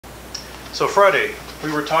So Friday,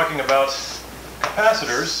 we were talking about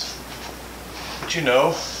capacitors, which you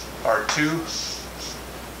know are two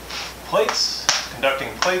plates, conducting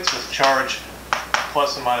plates with charge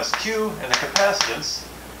plus and minus Q, and the capacitance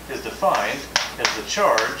is defined as the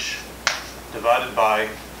charge divided by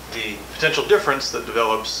the potential difference that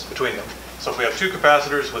develops between them. So if we have two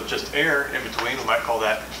capacitors with just air in between, we might call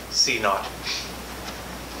that C naught.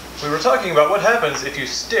 We were talking about what happens if you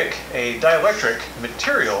stick a dielectric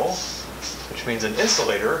material, which means an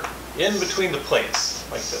insulator, in between the plates,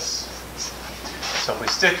 like this. So if we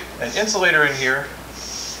stick an insulator in here,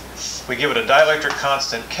 we give it a dielectric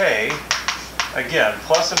constant K, again,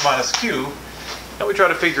 plus and minus Q, and we try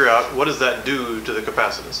to figure out what does that do to the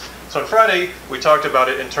capacitance. So on Friday, we talked about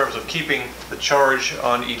it in terms of keeping the charge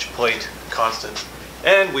on each plate constant.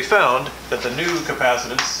 And we found that the new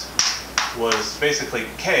capacitance was basically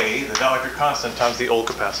K, the dielectric constant, times the old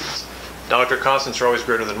capacitance. Dielectric constants are always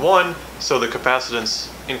greater than 1, so the capacitance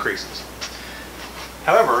increases.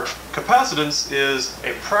 However, capacitance is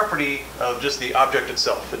a property of just the object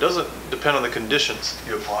itself. It doesn't depend on the conditions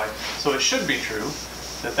you apply. So it should be true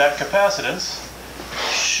that that capacitance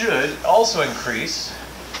should also increase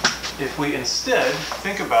if we instead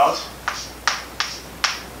think about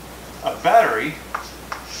a battery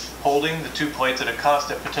holding the two plates at a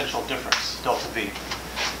constant potential difference, delta V.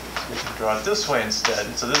 So we can draw it this way instead.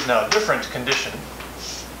 So this is now a different condition,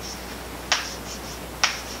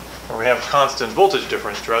 where we have constant voltage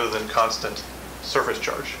difference rather than constant surface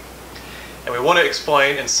charge. And we want to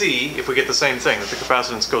explain and see if we get the same thing, that the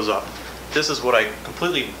capacitance goes up. This is what I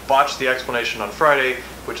completely botched the explanation on Friday,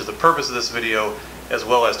 which is the purpose of this video, as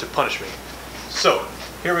well as to punish me. So,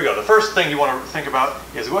 here we go. The first thing you want to think about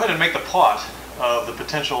is go ahead and make the plot of the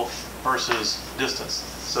potential versus distance.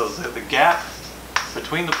 So the gap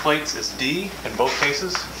between the plates is D in both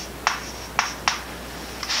cases.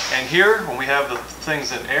 And here, when we have the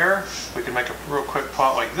things in air, we can make a real quick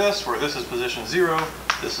plot like this, where this is position 0,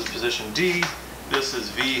 this is position D, this is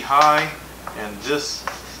V high, and this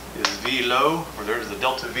is V low, where there's the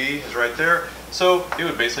delta V is right there. So it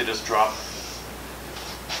would basically just drop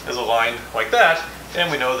as a line like that, and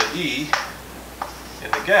we know that E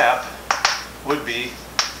in the gap would be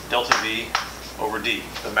delta V over D.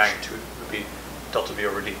 The magnitude would be delta V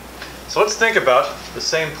over D. So let's think about the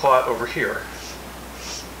same plot over here.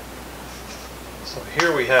 So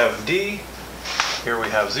here we have D, here we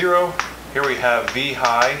have 0, here we have V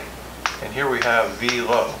high, and here we have V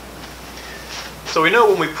low. So we know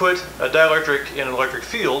when we put a dielectric in an electric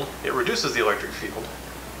field, it reduces the electric field.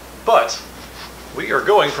 But we are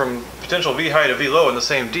going from potential V high to V low in the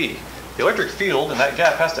same D. The electric field in that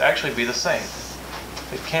gap has to actually be the same.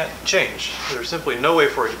 It can't change. There's simply no way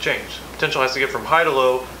for it to change. Potential has to get from high to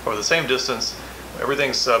low over the same distance.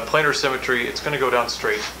 Everything's planar symmetry. It's going to go down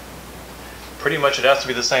straight. Pretty much it has to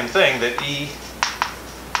be the same thing, that E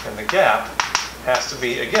in the gap has to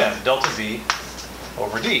be, again, delta V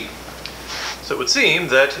over D. So it would seem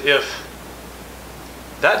that if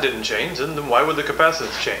that didn't change, then why would the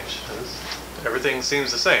capacitance change? Everything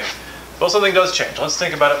seems the same. Well, something does change. Let's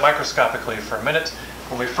think about it microscopically for a minute.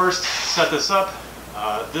 When we first set this up,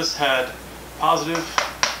 this had positive,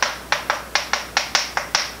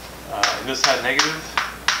 and this had negative.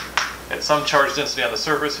 At some charge density on the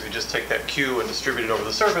surface, if you just take that Q and distribute it over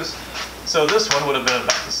the surface. So this one would have been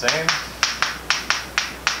about the same.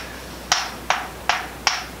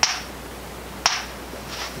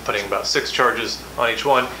 I'm putting about 6 charges on each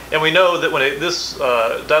one. And we know that when this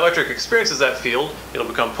dielectric experiences that field, it'll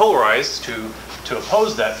become polarized to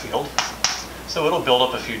oppose that field. So it'll build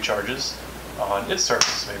up a few charges on its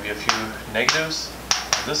surface, maybe a few negatives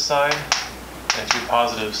on this side, and a few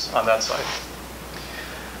positives on that side.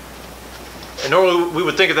 And normally we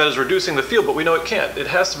would think of that as reducing the field, but we know it can't. It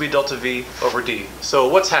has to be delta V over D. So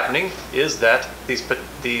what's happening is that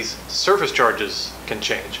these surface charges can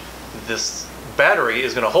change. This battery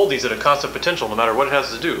is going to hold these at a constant potential no matter what it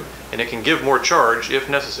has to do, and it can give more charge if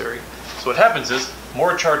necessary. So what happens is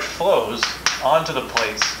more charge flows onto the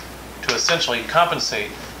plates to essentially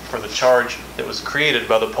compensate for the charge that was created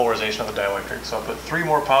by the polarization of the dielectric. So I'll put 3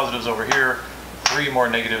 more positives over here, 3 more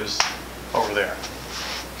negatives over there.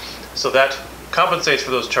 So that compensates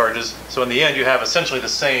for those charges. So in the end, you have essentially the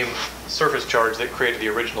same surface charge that created the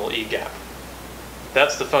original E gap.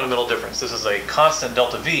 That's the fundamental difference. This is a constant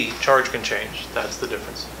delta V. Charge can change. That's the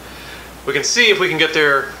difference. We can see if we can get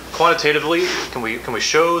there quantitatively. Can we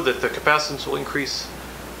show that the capacitance will increase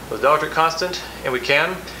with dielectric constant? And we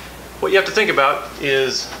can. What you have to think about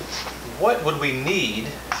is, what would we need?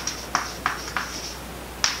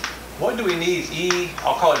 What do we need E,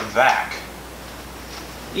 I'll call it VAC,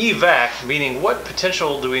 evac, meaning what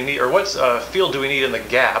potential do we need, or what field do we need in the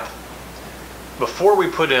gap before we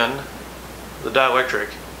put in the dielectric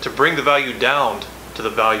to bring the value down to the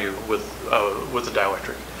value with the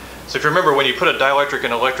dielectric. So if you remember, when you put a dielectric in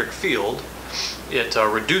an electric field, it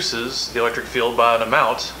reduces the electric field by an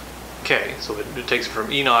amount, K. So it takes it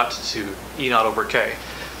from E naught to E naught over K.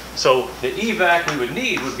 So the evac we would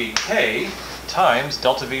need would be K times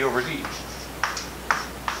delta V over D.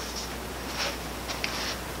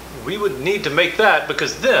 We would need to make that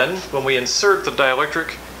because then when we insert the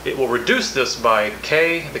dielectric, it will reduce this by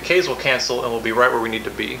K, the K's will cancel, and we'll be right where we need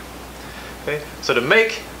to be. Okay? So to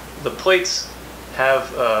make the plates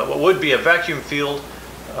have what would be a vacuum field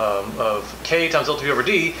of K times delta V over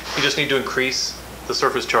D, you just need to increase the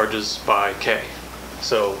surface charges by K.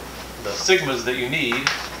 So the sigmas that you need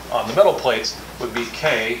on the metal plates would be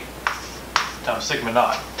K times sigma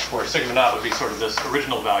naught, where sigma naught would be sort of this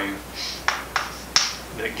original value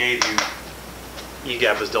that gave you E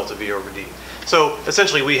gap as delta V over D. So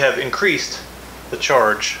essentially we have increased the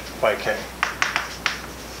charge by K.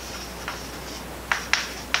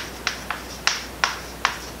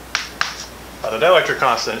 By the dielectric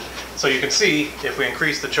constant, so you can see if we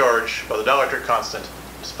increase the charge by the dielectric constant,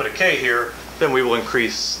 just put a K here, then we will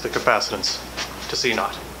increase the capacitance to C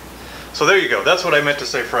naught. So there you go, that's what I meant to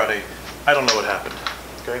say Friday. I don't know what happened.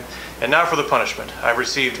 Okay? And now for the punishment. I've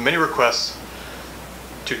received many requests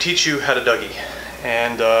to teach you how to Dougie.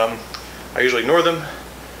 And I usually ignore them,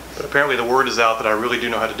 but apparently the word is out that I really do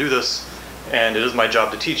know how to do this, and it is my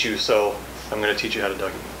job to teach you, so I'm going to teach you how to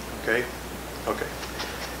Dougie. Okay? Okay.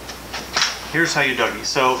 Here's how you Dougie.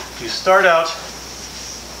 So you start out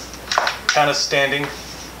kind of standing,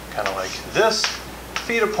 kind of like this,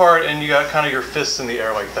 feet apart, and you got kind of your fists in the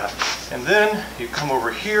air like that. And then you come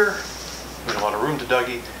over here, there's a lot of room to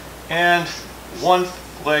Dougie, and one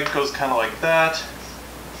leg goes kind of like that,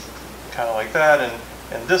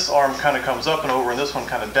 and this arm kind of comes up and over, and this one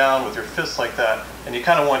kind of down with your fists like that, and you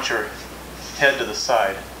kind of want your head to the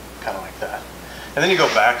side, kind of like that. And then you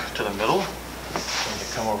go back to the middle, and you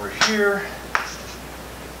come over here,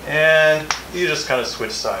 and you just kind of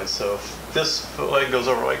switch sides. So this foot leg goes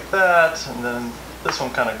over like that, and then this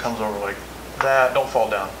one kind of comes over like that, don't fall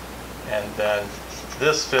down. And then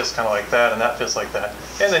this fist kind of like that, and that fist like that,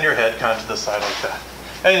 and then your head kind of to the side like that.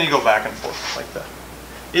 And then you go back and forth like that.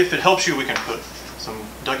 If it helps you, we can put some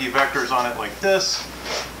Dougie vectors on it like this,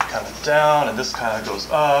 kind of down, and this kind of goes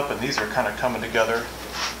up, and these are kind of coming together.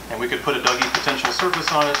 And we could put a Dougie potential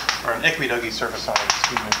surface on it, or an equi-Dougie surface on it,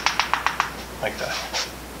 excuse me, like that.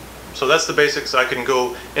 So that's the basics. I can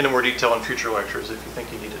go into more detail in future lectures if you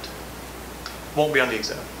think you need it. Won't be on the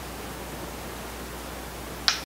exam.